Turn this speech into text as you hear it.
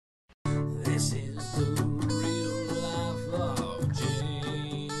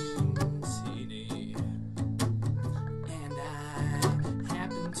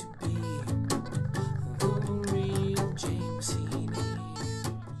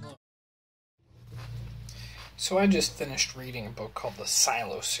So I just finished reading a book called the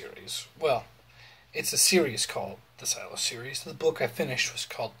Silo series. Well, it's a series called the Silo series. The book I finished was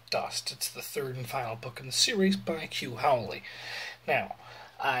called Dust. It's the third and final book in the series by Hugh Howey. Now,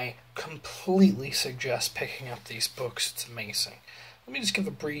 I completely suggest picking up these books. It's amazing. Let me just give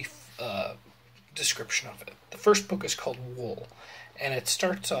a brief description of it. The first book is called Wool, and it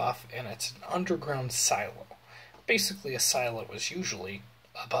starts off, and it's an underground silo. Basically, a silo is usually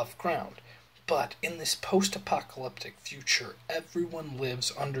above ground. But in this post-apocalyptic future, everyone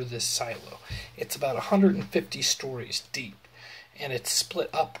lives under this silo. It's about 150 stories deep, and it's split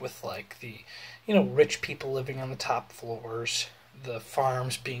up with, like, the, rich people living on the top floors, the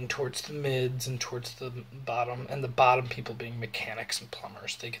farms being towards the mids and towards the bottom, and the bottom people being mechanics and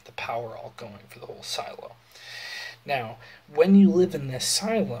plumbers. They get the power all going for the whole silo. Now, when you live in this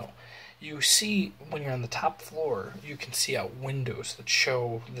silo, you see, when you're on the top floor, you can see out windows that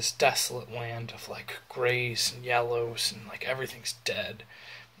show this desolate land of, like, grays and yellows, and, like, everything's dead.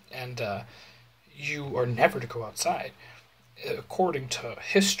 And you are never to go outside. According to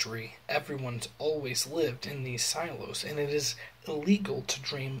history, everyone's always lived in these silos, and it is illegal to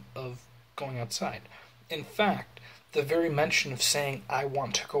dream of going outside. In fact, the very mention of saying, "I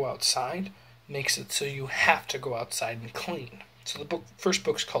want to go outside," makes it so you have to go outside and clean. So the first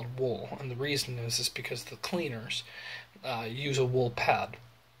book's called Wool, and the reason is because the cleaners use a wool pad,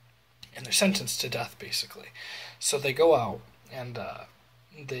 and they're sentenced to death, basically. So they go out, and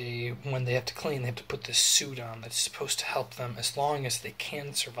when they have to clean, they have to put this suit on that's supposed to help them as long as they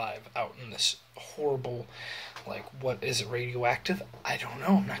can survive out in this horrible, like, what is it, radioactive? I don't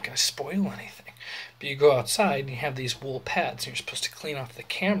know, I'm not going to spoil anything. But you go outside, and you have these wool pads, and you're supposed to clean off the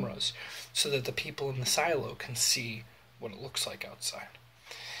cameras so that the people in the silo can see what it looks like outside.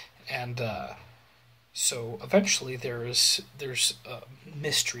 And so eventually there's a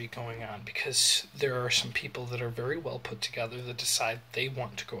mystery going on, because there are some people that are very well put together that decide they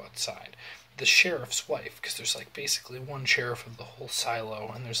want to go outside. The sheriff's wife, because there's, like, basically one sheriff of the whole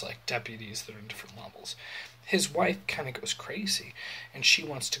silo, and there's, like, deputies that are in different levels. His wife kind of goes crazy, and she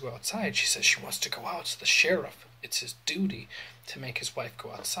wants to go outside. She says she wants to go out. So the sheriff, it's his duty to make his wife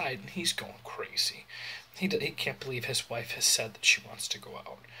go outside, and he's going crazy. He can't believe his wife has said that she wants to go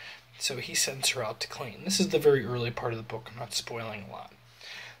out. So he sends her out to clean. This is the very early part of the book. I'm not spoiling a lot.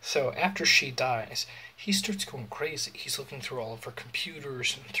 So after she dies, he starts going crazy. He's looking through all of her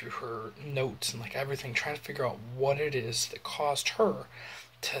computers and through her notes and, like, everything, trying to figure out what it is that caused her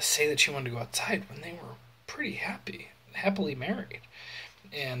to say that she wanted to go outside when they were pretty happily married.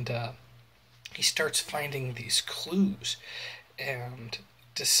 And he starts finding these clues and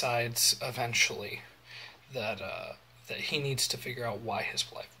decides eventually that he needs to figure out why his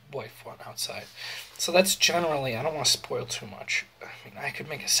wife went outside. So that's generally, I don't want to spoil too much. I mean, I could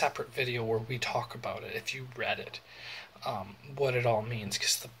make a separate video where we talk about it if you read it, what it all means,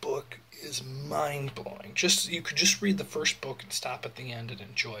 because the book is mind-blowing. You could just read the first book and stop at the end and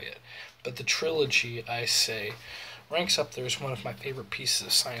enjoy it. But the trilogy, I say, ranks up there as one of my favorite pieces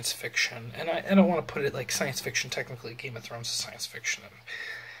of science fiction. And I don't want to put it like science fiction. Technically, Game of Thrones is science fiction.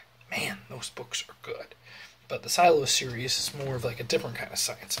 And man, those books are good. But the Silo series is more of, like, a different kind of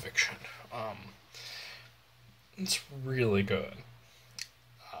science fiction. It's really good.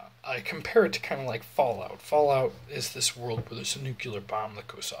 I compare it to kind of like Fallout. Fallout is this world where there's a nuclear bomb that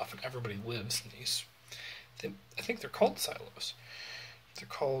goes off, and everybody lives in these, I think they're called silos. They're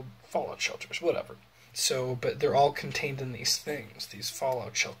called fallout shelters, whatever. So, but they're all contained in these things, these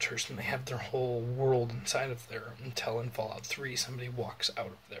fallout shelters, and they have their whole world inside of there until in Fallout 3 somebody walks out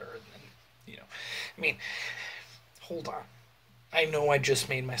of there, and then, I mean, hold on. I know I just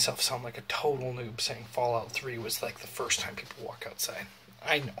made myself sound like a total noob saying Fallout 3 was, like, the first time people walk outside.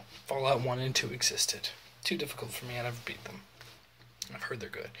 I know. Fallout 1 and 2 existed. Too difficult for me, I never beat them. I've heard they're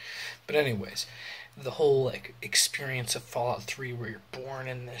good. But anyways, the whole, like, experience of Fallout 3 where you're born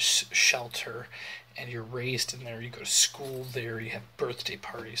in this shelter and you're raised in there, you go to school there, you have birthday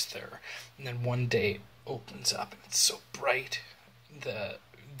parties there, and then one day it opens up and it's so bright that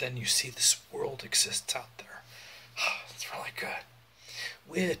then you see this world exists out there. It's really good.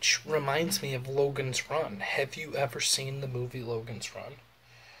 Which reminds me of Logan's Run. Have you ever seen the movie Logan's Run?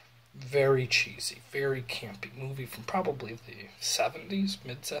 Very cheesy, very campy movie from probably the 70s,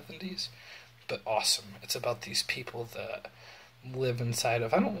 mid-70s, but awesome. It's about these people that live inside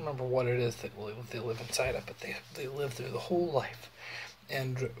of, I don't remember what it is that they live inside of, but they live there the whole life.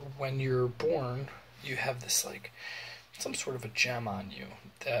 And when you're born, you have this, like, some sort of a gem on you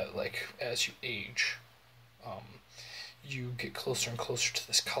that, like, as you age, you get closer and closer to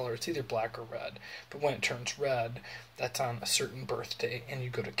this color. It's either black or red, but when it turns red, that's on a certain birthday, and you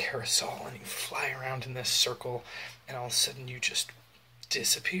go to carousel and you fly around in this circle, and all of a sudden you just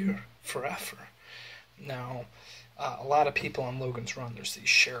disappear forever. Now, a lot of people on Logan's Run, there's these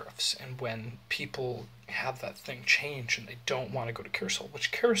sheriffs, and when people have that thing change and they don't want to go to carousel,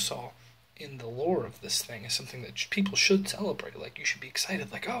 which carousel in the lore of this thing is something that people should celebrate. Like, you should be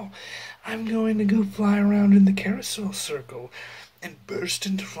excited, like, oh, I'm going to go fly around in the carousel circle and burst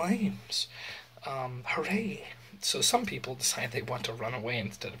into flames. Hooray. So some people decide they want to run away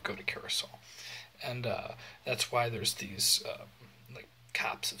instead of go to carousel. And that's why there's these like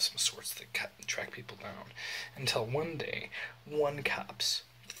cops of some sorts that track people down. Until one day, one cop's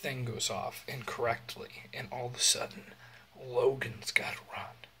thing goes off incorrectly, and all of a sudden, Logan's got to run.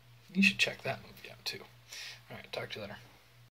 You should check that movie out too. Alright, talk to you later.